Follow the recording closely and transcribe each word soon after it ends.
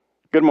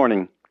Good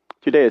morning.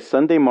 Today is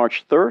Sunday,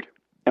 March 3rd,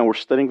 and we're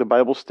studying the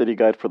Bible Study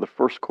Guide for the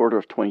first quarter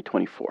of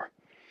 2024.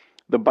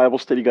 The Bible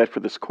Study Guide for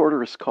this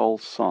quarter is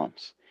called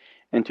Psalms,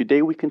 and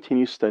today we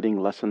continue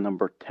studying lesson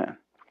number 10.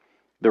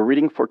 The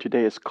reading for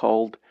today is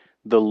called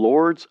The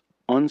Lord's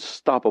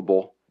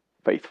Unstoppable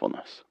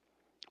Faithfulness.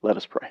 Let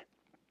us pray.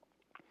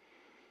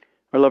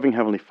 Our loving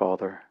Heavenly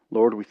Father,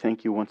 Lord, we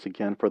thank you once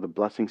again for the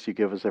blessings you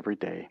give us every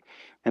day.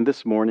 And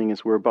this morning,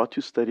 as we're about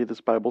to study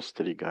this Bible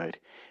Study Guide,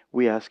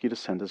 we ask you to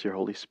send us your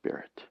Holy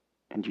Spirit.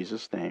 In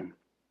Jesus' name,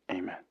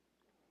 amen.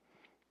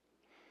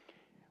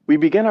 We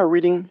begin our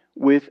reading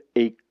with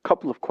a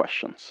couple of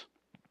questions.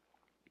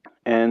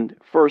 And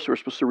first, we're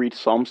supposed to read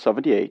Psalm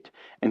 78.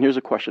 And here's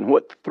a question.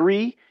 What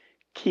three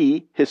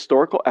key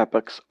historical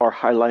epochs are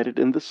highlighted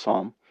in this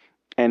psalm?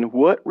 And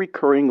what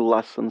recurring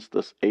lessons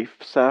does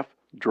Asaph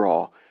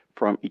draw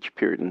from each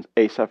period? And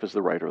Asaph is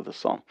the writer of the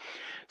psalm.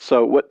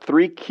 So what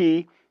three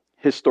key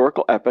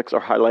historical epochs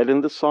are highlighted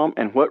in the psalm,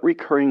 and what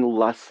recurring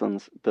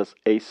lessons does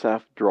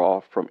Asaph draw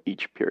from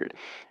each period?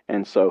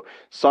 And so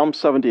Psalm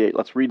 78,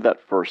 let's read that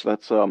first.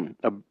 That's a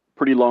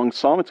pretty long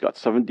psalm. It's got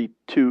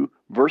 72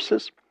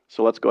 verses.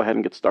 So let's go ahead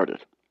and get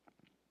started.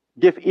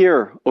 Give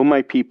ear, O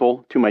my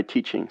people, to my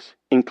teachings.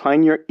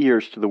 Incline your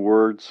ears to the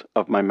words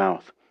of my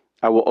mouth.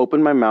 I will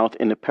open my mouth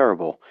in a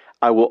parable.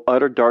 I will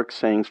utter dark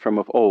sayings from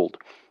of old,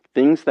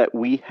 things that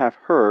we have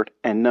heard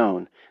and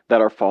known,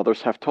 that our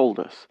fathers have told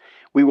us.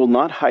 We will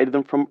not hide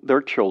them from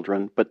their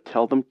children, but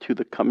tell them to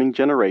the coming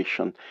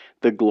generation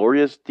the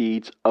glorious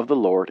deeds of the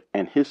Lord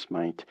and his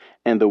might,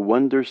 and the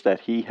wonders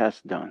that he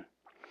has done.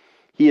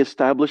 He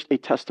established a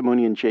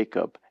testimony in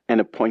Jacob,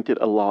 and appointed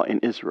a law in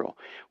Israel,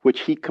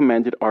 which he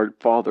commanded our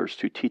fathers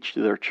to teach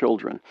to their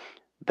children,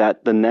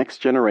 that the next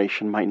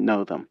generation might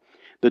know them,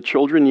 the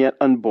children yet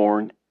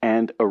unborn,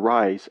 and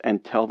arise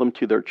and tell them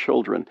to their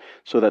children,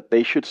 so that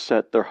they should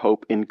set their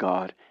hope in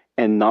God,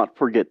 and not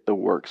forget the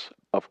works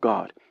of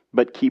God,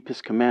 but keep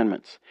his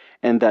commandments,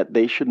 and that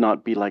they should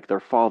not be like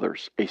their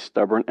fathers, a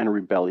stubborn and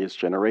rebellious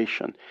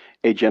generation,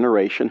 a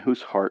generation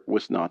whose heart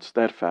was not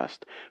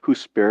steadfast,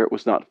 whose spirit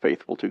was not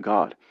faithful to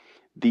God.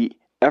 The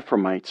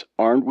Ephraimites,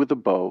 armed with a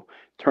bow,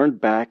 turned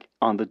back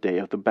on the day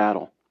of the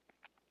battle.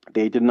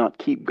 They did not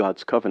keep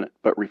God's covenant,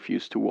 but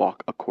refused to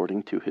walk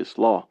according to his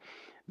law.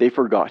 They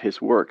forgot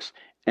his works,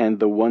 and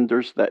the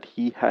wonders that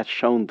he had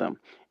shown them.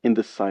 In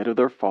the sight of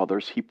their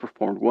fathers he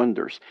performed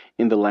wonders.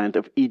 In the land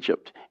of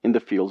Egypt, in the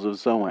fields of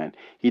Zoan,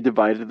 he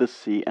divided the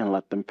sea and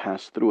let them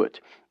pass through it,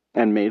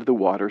 and made the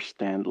waters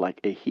stand like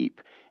a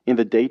heap. In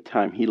the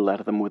daytime he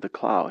led them with a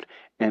cloud,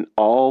 and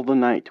all the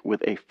night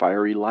with a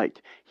fiery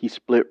light. He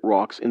split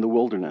rocks in the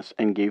wilderness,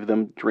 and gave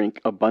them drink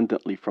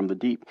abundantly from the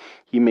deep.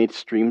 He made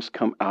streams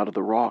come out of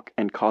the rock,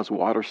 and caused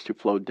waters to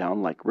flow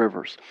down like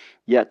rivers.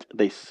 Yet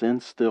they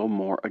sinned still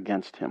more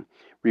against him,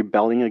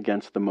 rebelling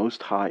against the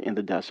Most High in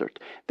the desert.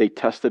 They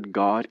tested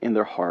God in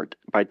their heart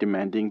by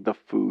demanding the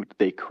food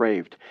they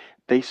craved.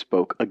 They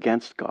spoke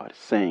against God,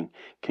 saying,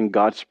 "Can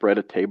God spread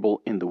a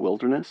table in the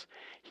wilderness?"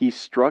 He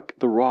struck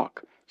the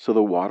rock, so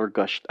the water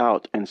gushed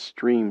out and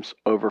streams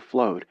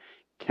overflowed.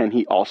 Can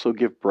he also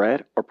give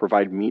bread or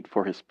provide meat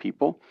for his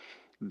people?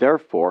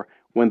 Therefore,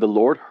 when the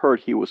Lord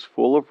heard he was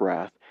full of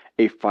wrath,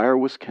 a fire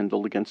was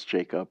kindled against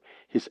Jacob.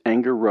 His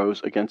anger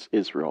rose against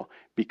Israel,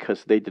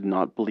 because they did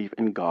not believe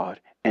in God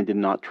and did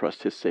not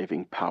trust his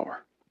saving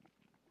power.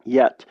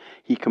 Yet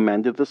he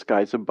commanded the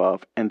skies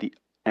above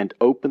and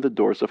opened the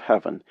doors of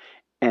heaven,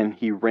 and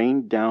he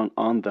rained down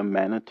on them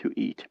manna to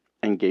eat,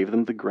 and gave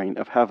them the grain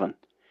of heaven.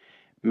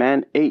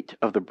 Man ate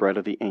of the bread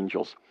of the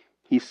angels.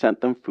 He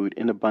sent them food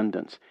in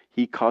abundance.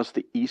 He caused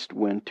the east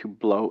wind to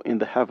blow in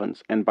the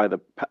heavens, and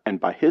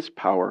by his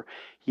power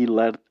he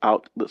led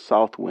out the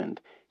south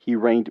wind. He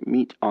rained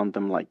meat on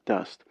them like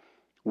dust,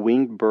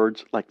 winged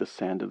birds like the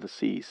sand of the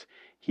seas.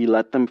 He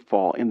let them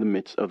fall in the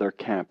midst of their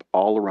camp,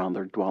 all around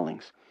their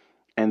dwellings.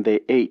 And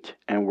they ate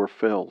and were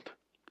filled,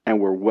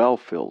 and were well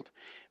filled,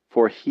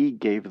 for he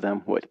gave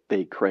them what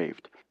they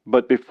craved.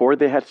 But before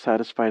they had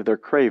satisfied their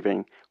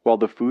craving, while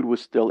the food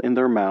was still in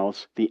their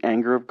mouths, the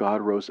anger of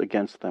God rose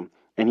against them,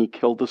 and he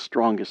killed the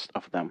strongest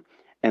of them,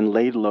 and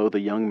laid low the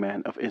young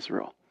men of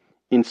Israel.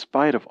 In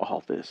spite of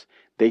all this,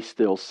 they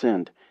still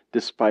sinned.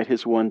 Despite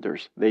his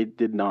wonders, they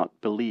did not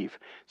believe.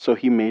 So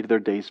he made their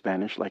days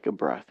vanish like a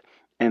breath,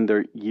 and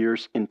their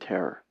years in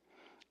terror.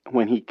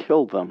 When he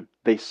killed them,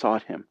 they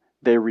sought him.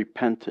 They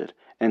repented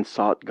and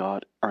sought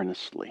God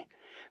earnestly.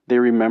 They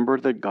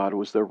remembered that God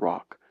was their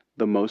rock,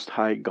 the Most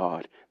High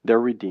God, their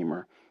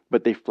Redeemer.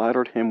 But they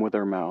flattered him with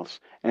their mouths,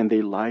 and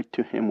they lied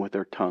to him with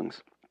their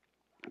tongues.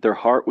 Their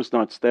heart was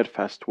not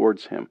steadfast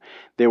towards him.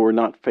 They were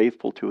not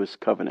faithful to his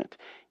covenant.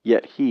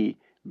 Yet he,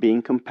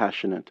 being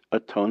compassionate,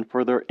 atoned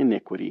for their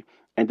iniquity,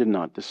 and did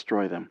not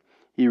destroy them.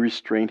 He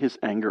restrained his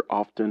anger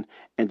often,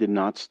 and did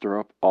not stir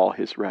up all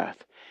his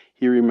wrath.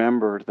 He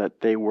remembered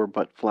that they were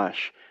but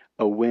flesh,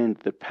 a wind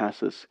that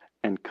passes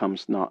and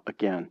comes not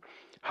again.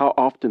 How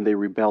often they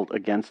rebelled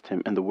against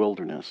him in the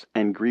wilderness,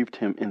 and grieved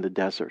him in the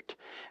desert.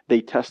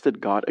 They tested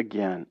God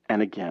again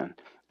and again,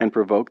 and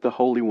provoked the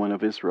Holy One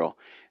of Israel.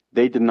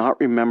 They did not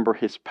remember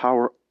his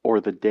power or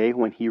the day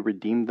when he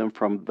redeemed them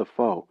from the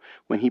foe,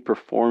 when he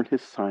performed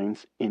his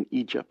signs in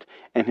Egypt,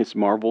 and his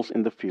marvels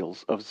in the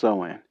fields of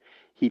Zoan.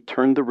 He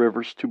turned the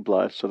rivers to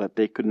blood so that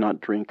they could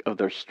not drink of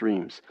their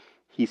streams.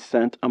 He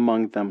sent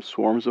among them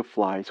swarms of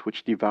flies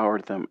which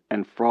devoured them,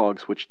 and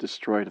frogs which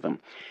destroyed them.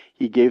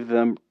 He gave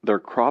them their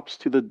crops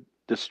to the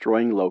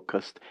destroying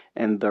locust,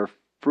 and their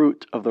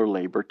fruit of their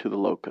labor to the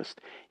locust.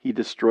 He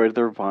destroyed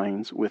their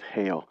vines with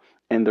hail,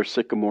 and their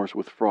sycamores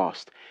with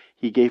frost.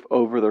 He gave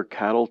over their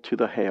cattle to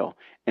the hail,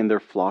 and their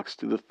flocks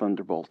to the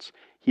thunderbolts.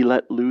 He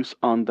let loose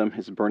on them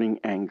his burning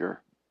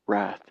anger,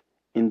 wrath,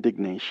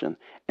 indignation,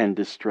 and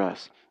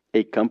distress,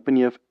 a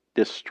company of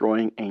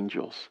destroying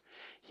angels.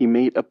 He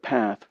made a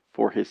path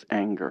for his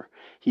anger.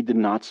 He did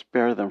not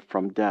spare them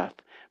from death,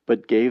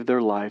 but gave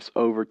their lives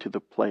over to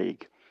the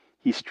plague.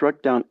 He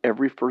struck down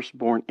every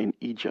firstborn in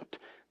Egypt,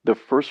 the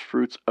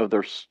firstfruits of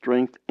their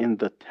strength in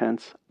the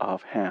tents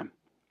of Ham.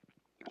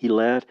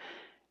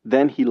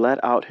 Then he led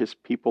out his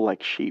people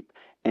like sheep,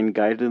 and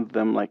guided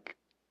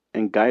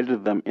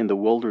them in the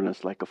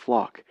wilderness like a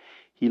flock.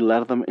 He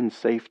led them in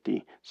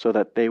safety, so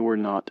that they were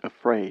not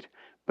afraid,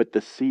 but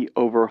the sea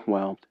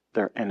overwhelmed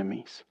their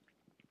enemies.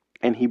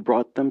 And he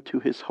brought them to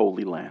his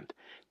holy land,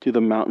 to the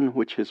mountain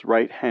which his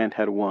right hand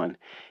had won.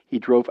 He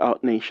drove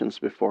out nations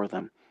before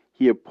them.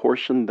 He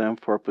apportioned them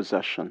for a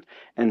possession,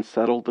 and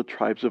settled the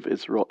tribes of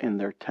Israel in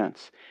their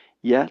tents.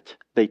 Yet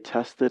they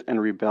tested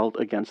and rebelled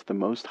against the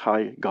Most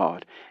High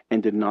God,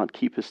 and did not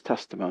keep his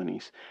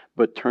testimonies,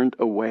 but turned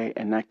away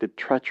and acted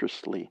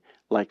treacherously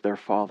like their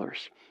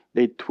fathers.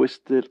 They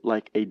twisted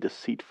like a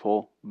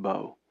deceitful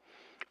bow.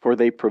 For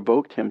they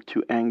provoked him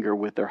to anger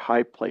with their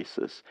high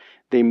places.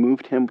 They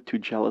moved him to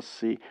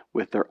jealousy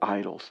with their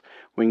idols.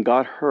 When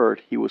God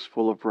heard, he was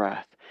full of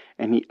wrath,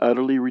 and he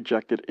utterly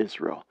rejected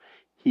Israel.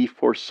 He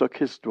forsook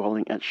his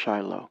dwelling at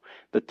Shiloh,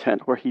 the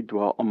tent where he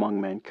dwelt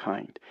among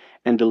mankind,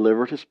 and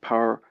delivered his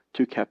power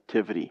to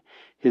captivity,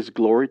 his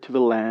glory to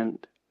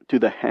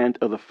the hand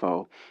of the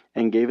foe,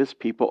 and gave his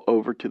people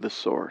over to the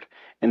sword,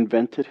 and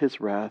vented his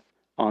wrath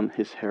on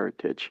his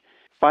heritage.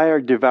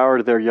 Fire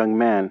devoured their young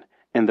man,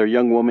 and their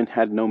young women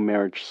had no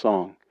marriage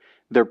song.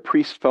 Their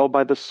priests fell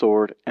by the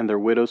sword, and their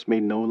widows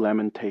made no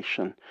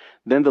lamentation.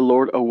 Then the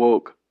Lord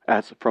awoke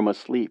as from a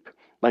sleep,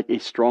 like a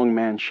strong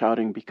man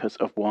shouting because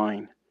of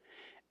wine.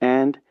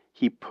 And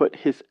he put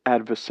his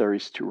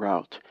adversaries to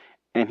rout,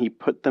 and he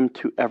put them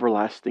to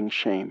everlasting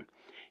shame.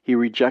 He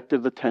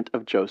rejected the tent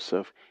of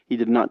Joseph. He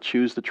did not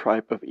choose the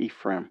tribe of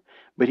Ephraim,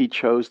 but he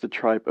chose the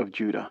tribe of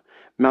Judah.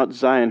 Mount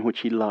Zion, which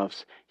he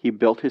loves, he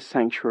built his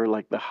sanctuary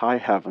like the high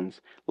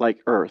heavens,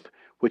 like earth,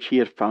 which he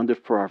had founded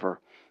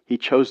forever. He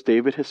chose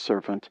David his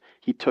servant.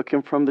 He took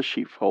him from the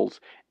sheepfolds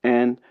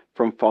and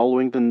from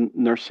following the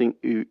nursing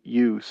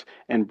ewes,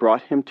 and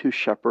brought him to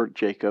shepherd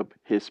Jacob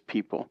his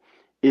people,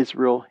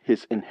 Israel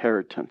his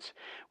inheritance.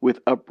 With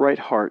upright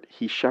heart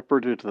he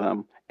shepherded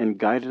them and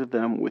guided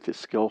them with his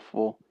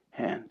skillful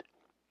hand.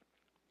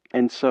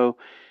 And so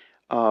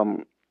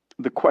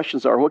the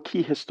questions are, what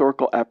key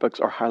historical epochs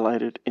are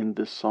highlighted in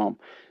this psalm?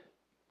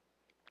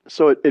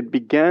 So it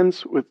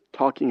begins with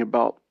talking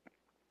about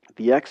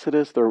the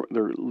Exodus, they're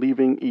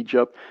leaving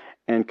Egypt,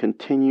 and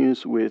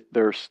continues with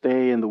their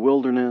stay in the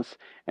wilderness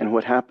and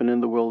what happened in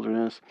the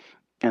wilderness,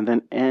 and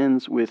then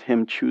ends with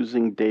him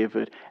choosing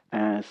David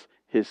as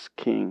his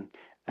king,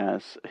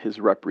 as his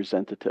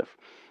representative.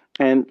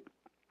 And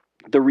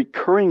the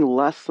recurring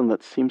lesson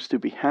that seems to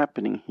be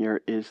happening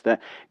here is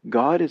that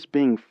God is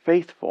being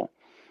faithful,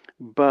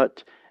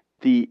 but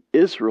the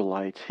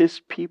Israelites, his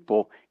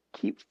people,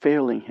 keep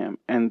failing him,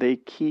 and they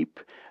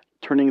keep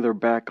turning their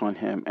back on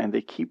him, and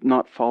they keep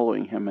not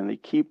following him, and they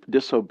keep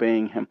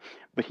disobeying him,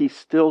 but he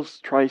still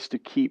tries to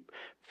keep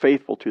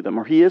faithful to them,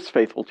 or he is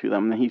faithful to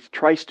them, and he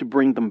tries to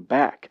bring them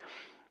back.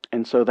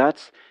 And so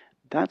that's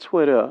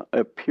what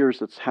appears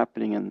that's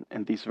happening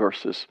in these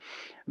verses.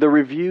 The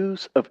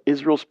reviews of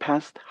Israel's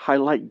past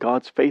highlight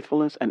God's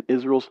faithfulness and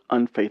Israel's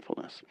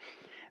unfaithfulness.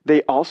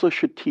 They also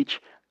should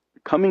teach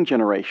coming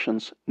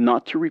generations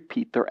not to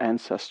repeat their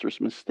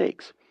ancestors'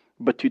 mistakes,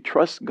 but to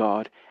trust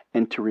God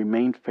and to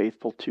remain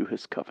faithful to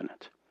his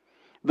covenant.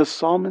 The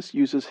psalmist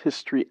uses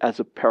history as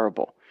a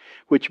parable,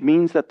 which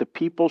means that the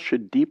people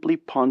should deeply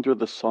ponder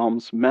the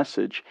psalm's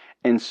message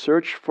and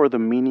search for the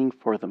meaning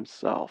for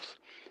themselves.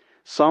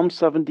 Psalm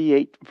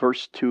 78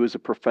 verse 2 is a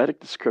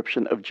prophetic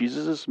description of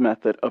Jesus'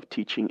 method of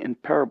teaching in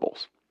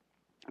parables.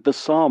 The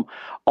psalm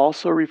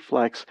also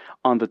reflects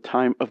on the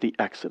time of the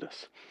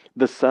Exodus,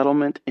 the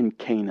settlement in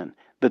Canaan,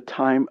 the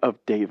time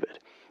of David.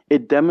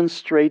 It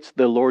demonstrates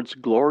the Lord's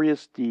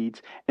glorious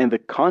deeds and the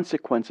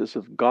consequences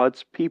of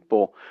God's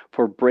people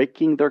for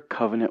breaking their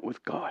covenant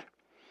with God.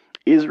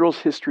 Israel's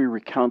history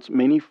recounts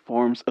many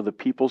forms of the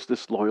people's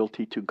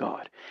disloyalty to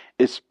God,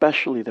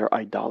 especially their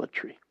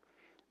idolatry.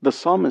 The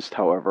psalmist,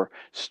 however,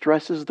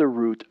 stresses the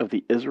root of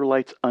the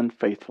Israelites'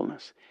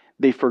 unfaithfulness.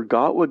 They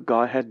forgot what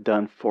God had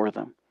done for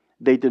them.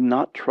 They did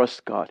not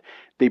trust God.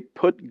 They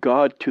put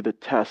God to the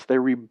test. They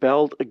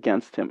rebelled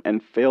against him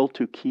and failed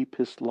to keep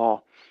his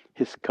law,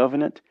 his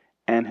covenant,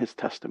 and his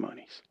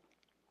testimonies.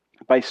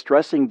 By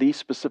stressing these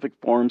specific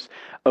forms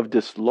of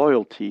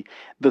disloyalty,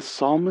 the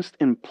psalmist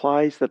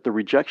implies that the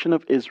rejection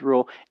of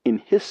Israel in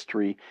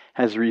history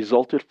has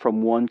resulted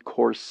from one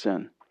core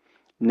sin,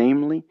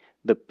 namely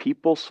the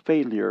people's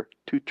failure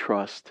to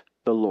trust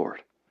the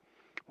Lord.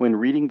 When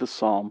reading the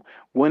psalm,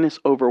 one is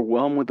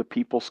overwhelmed with the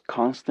people's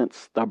constant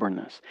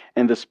stubbornness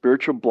and the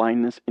spiritual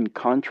blindness in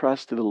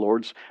contrast to the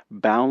Lord's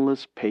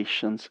boundless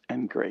patience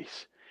and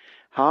grace.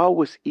 How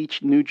was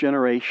each new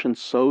generation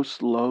so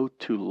slow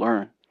to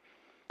learn?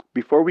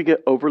 Before we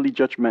get overly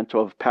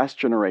judgmental of past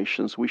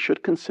generations, we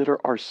should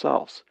consider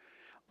ourselves.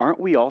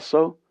 Aren't we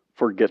also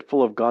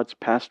forgetful of God's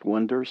past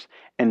wonders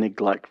and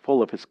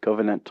neglectful of His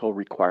covenantal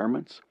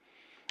requirements?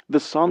 The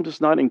psalm does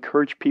not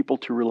encourage people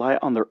to rely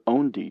on their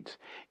own deeds.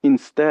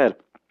 Instead,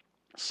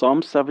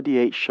 Psalm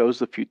 78 shows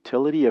the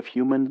futility of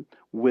human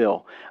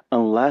will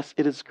unless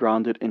it is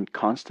grounded in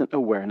constant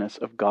awareness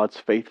of God's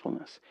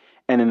faithfulness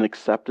and an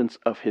acceptance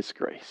of His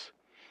grace.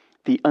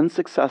 The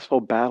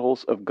unsuccessful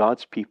battles of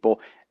God's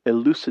people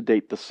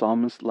elucidate the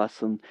psalmist's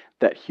lesson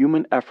that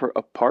human effort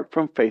apart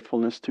from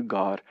faithfulness to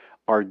God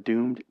are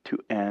doomed to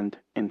end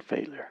in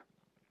failure.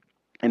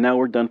 And now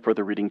we're done for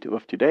the reading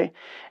of today,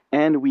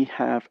 and we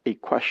have a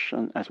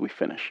question as we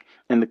finish.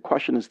 And the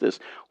question is this: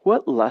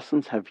 what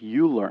lessons have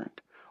you learned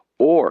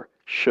or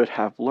should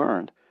have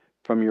learned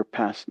from your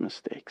past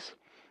mistakes?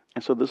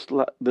 And so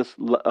this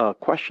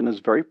question is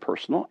very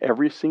personal.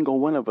 Every single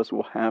one of us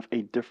will have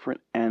a different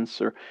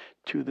answer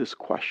to this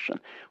question.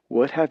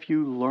 What have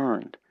you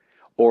learned?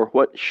 Or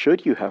what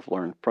should you have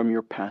learned from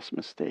your past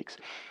mistakes?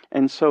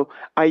 And so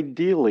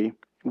ideally,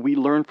 we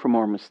learn from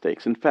our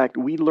mistakes. In fact,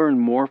 we learn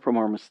more from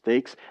our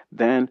mistakes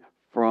than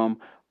from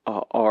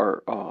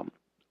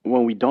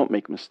when we don't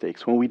make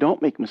mistakes. When we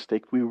don't make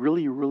mistakes, we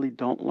really, really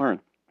don't learn.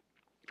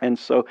 And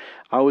so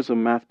I was a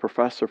math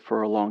professor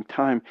for a long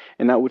time,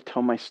 and I would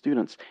tell my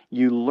students,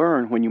 you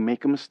learn when you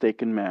make a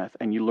mistake in math,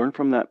 and you learn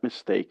from that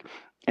mistake.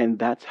 And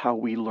that's how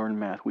we learn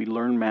math. We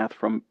learn math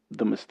from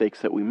the mistakes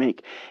that we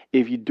make.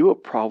 If you do a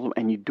problem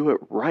and you do it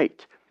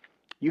right,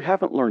 you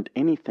haven't learned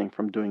anything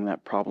from doing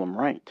that problem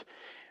right.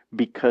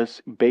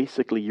 Because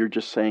basically you're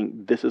just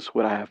saying, this is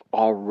what I have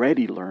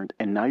already learned,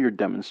 and now you're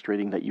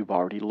demonstrating that you've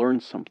already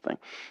learned something.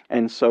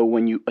 And so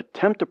when you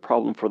attempt a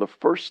problem for the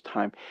first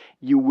time,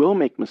 you will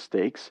make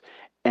mistakes,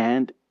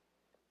 and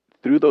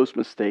through those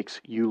mistakes,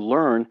 you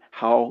learn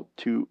how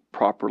to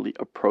properly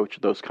approach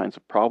those kinds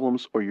of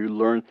problems, or you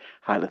learn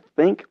how to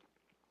think,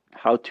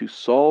 how to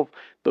solve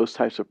those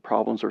types of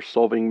problems or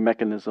solving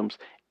mechanisms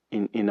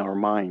in our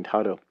mind,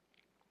 how to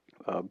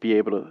be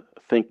able to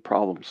think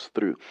problems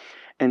through.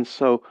 And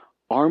so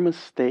our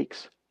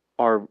mistakes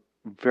are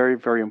very,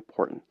 very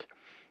important.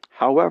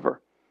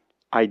 However,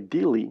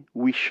 ideally,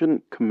 we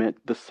shouldn't commit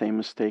the same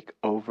mistake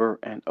over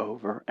and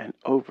over and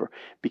over,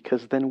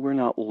 because then we're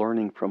not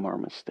learning from our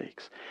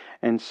mistakes.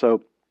 And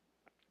so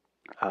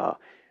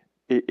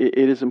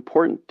it is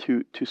important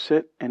to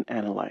sit and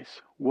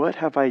analyze. What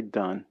have I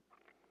done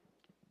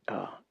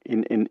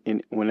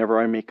whenever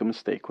I make a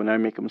mistake? When I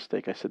make a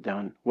mistake, I sit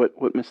down.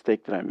 What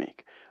mistake did I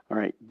make? All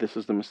right, this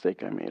is the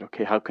mistake I made.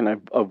 Okay, how can I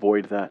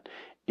avoid that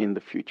in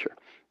the future?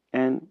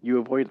 And you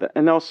avoid that.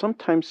 And now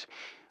sometimes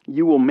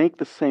you will make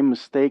the same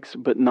mistakes,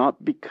 but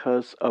not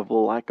because of a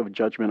lack of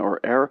judgment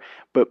or error,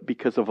 but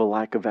because of a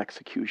lack of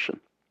execution.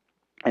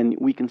 And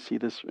we can see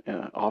this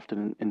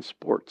often in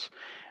sports.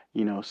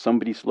 You know,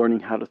 somebody's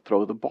learning how to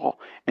throw the ball,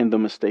 and the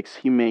mistakes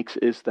he makes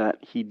is that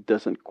he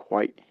doesn't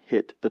quite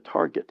hit the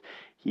target.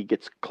 He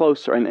gets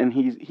closer, and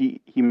he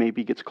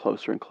maybe gets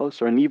closer and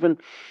closer. And even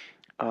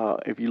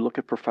if you look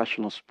at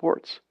professional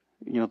sports,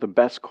 you know, the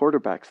best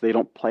quarterbacks, they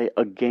don't play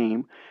a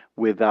game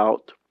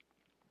without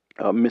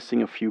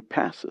missing a few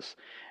passes.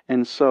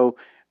 And so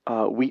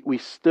we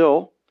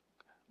still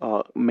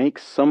make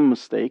some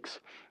mistakes,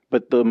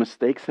 but the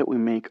mistakes that we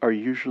make are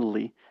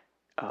usually,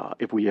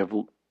 if we have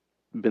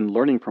been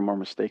learning from our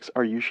mistakes,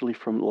 are usually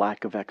from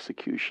lack of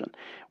execution.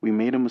 We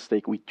made a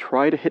mistake. We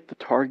try to hit the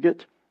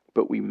target,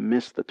 but we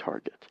miss the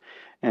target.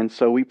 And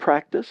so we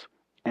practice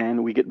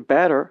and we get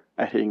better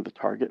at hitting the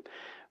target,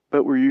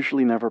 but we're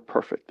usually never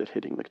perfect at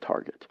hitting the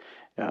target.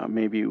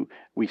 Maybe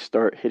we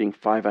start hitting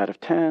 5 out of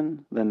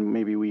 10, then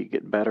maybe we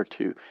get better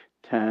to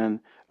 10,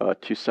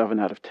 to 7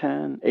 out of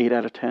 10, 8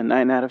 out of 10,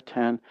 9 out of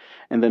 10,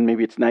 and then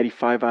maybe it's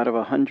 95 out of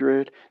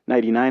 100,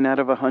 99 out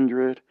of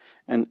 100,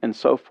 and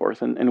so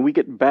forth. And we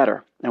get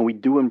better, and we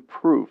do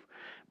improve.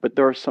 But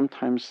there are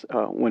sometimes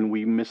when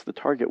we miss the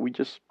target, we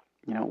just,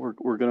 you know,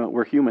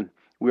 we're human.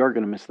 We are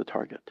gonna miss the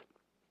target.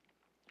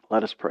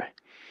 Let us pray.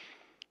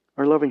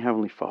 Our loving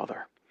Heavenly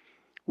Father,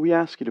 we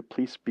ask you to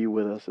please be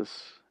with us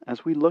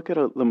as we look at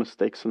the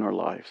mistakes in our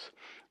lives.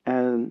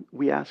 And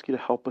we ask you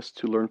to help us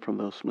to learn from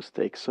those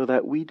mistakes so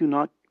that we do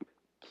not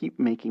keep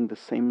making the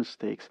same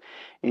mistakes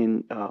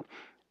in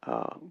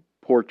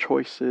poor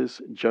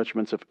choices,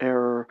 judgments of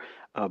error,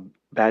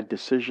 bad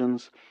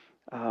decisions.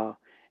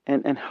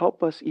 And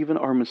help us, even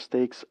our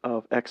mistakes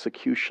of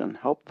execution,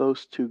 help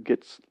those to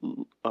get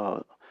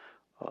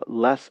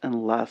less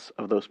and less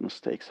of those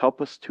mistakes.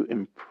 Help us to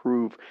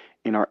improve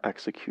in our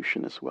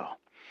execution as well.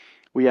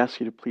 We ask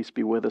you to please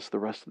be with us the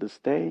rest of this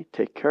day,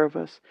 take care of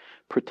us,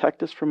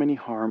 protect us from any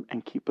harm,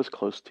 and keep us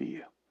close to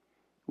you.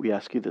 We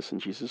ask you this in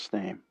Jesus'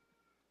 name.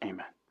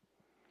 Amen.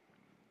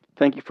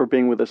 Thank you for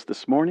being with us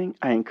this morning.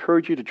 I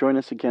encourage you to join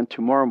us again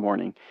tomorrow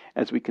morning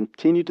as we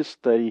continue to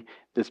study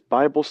this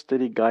Bible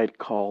study guide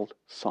called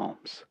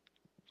Psalms.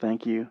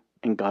 Thank you,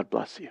 and God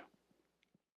bless you.